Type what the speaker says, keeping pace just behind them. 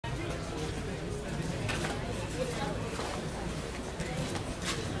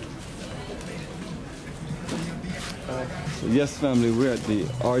Yes, family, we're at the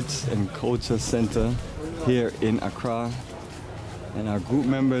Arts and Culture Center here in Accra, and our group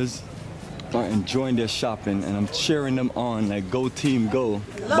members are enjoying their shopping, and I'm cheering them on like go team go.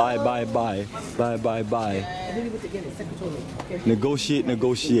 Buy, buy, buy. Buy, buy, buy. Negotiate,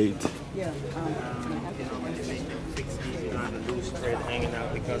 negotiate. They're hanging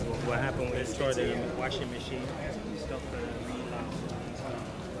out because of what happened when it started in the washing machine. Stuff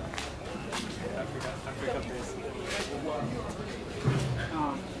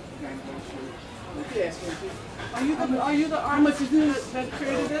Are you the artist that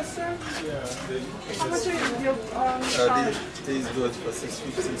created this, sir? Yeah. How much are your These goods for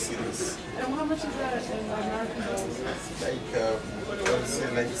 650 cities. and how much is that in American dollars? Like, I would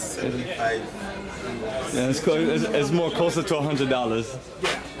say like 75. Yeah, it's more closer to $100.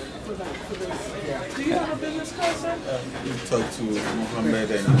 Do you have a business card, sir? You talk to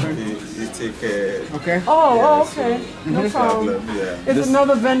Mohammed and he take Okay. Okay. No problem. Yeah. It's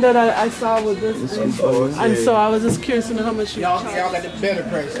another vendor that I saw with this, and so I was just curious to know how much you charge. Y'all got the better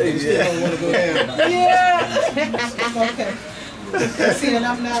price. You still don't want to go down. Yeah. Okay. See, and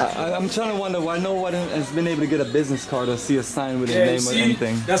I'm not. I'm trying to wonder why no one has been able to get a business card or see a sign with a name or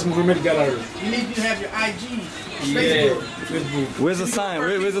anything. That's Mohammed Gallery. You need to have your IG. Yeah, Facebook. Where's the sign?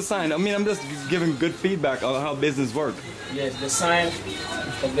 Where's the sign? I mean, I'm just giving good feedback on how business work. Yes, the sign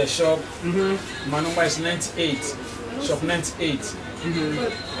of the shop. My number is 98. Shop 98.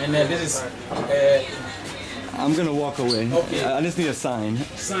 And this is I'm gonna walk away. Okay. I just need a sign.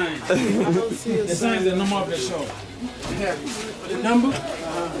 sign. The sign is the number of the shop. The number?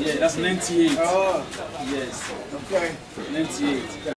 Yeah, that's 98. Oh, Yes, okay. 98.